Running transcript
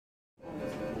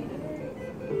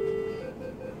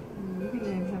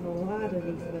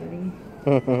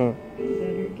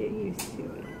Better get used to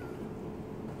it.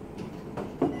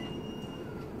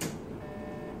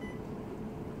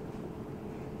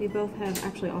 They both have,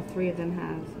 actually all three of them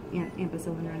have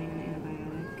ampicillin running on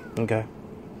an antibiotic. Okay.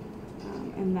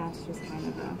 And that's just kind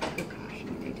of a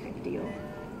precautionary type deal.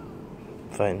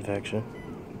 Fight infection.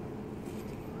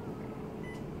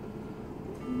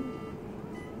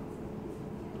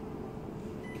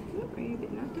 Oh, baby,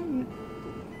 not done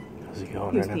yet. How's he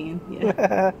going He's right peeing, now?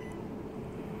 yeah.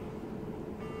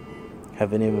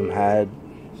 Have any of them had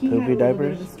He poopy had a little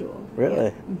diapers? bit of a stool. Really?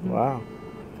 Yeah. Wow.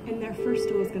 And their first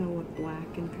stool is going to look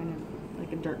black and kind of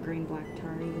like a dark green, black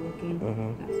tarry looking.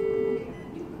 That's normal.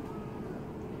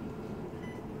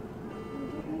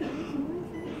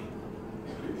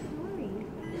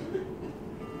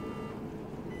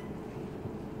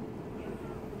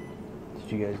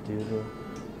 Did you guys do the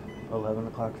 11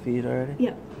 o'clock feed already?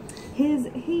 Yep.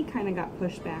 He kind of got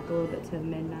pushed back a little bit to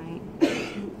midnight.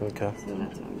 Okay. So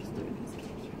that's what I'm just doing his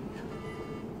cage right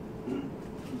now.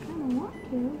 I kind of want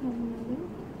to have another.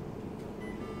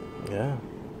 Yeah.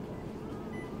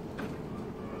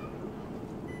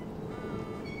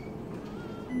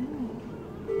 No,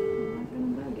 I'm not going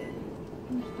to bug it.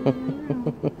 I'm just doing it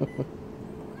right now.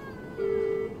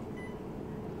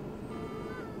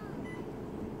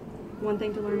 One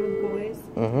thing to learn with boys,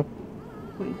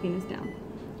 point your penis down.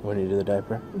 When you do the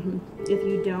diaper? If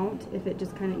you don't, if it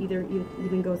just kind of either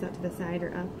even goes out to the side or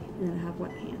up, and then have wet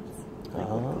pants. Like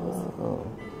Oh,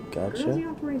 gotcha. girls, you don't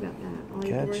have to worry about that. All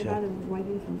you have to worry about is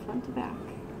wiping from front to back.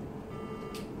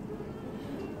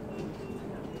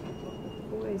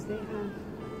 Boys, they have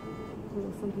a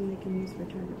little something they can use for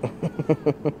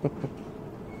target.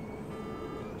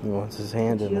 He wants his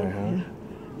hand in there, huh?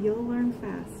 You'll learn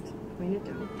fast. Point it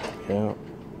down. Yeah.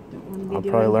 Don't want to be I'll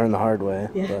probably learn the hard way.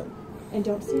 Yeah. But And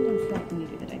don't stand in front when you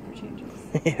do the diaper changes.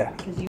 yeah. Because you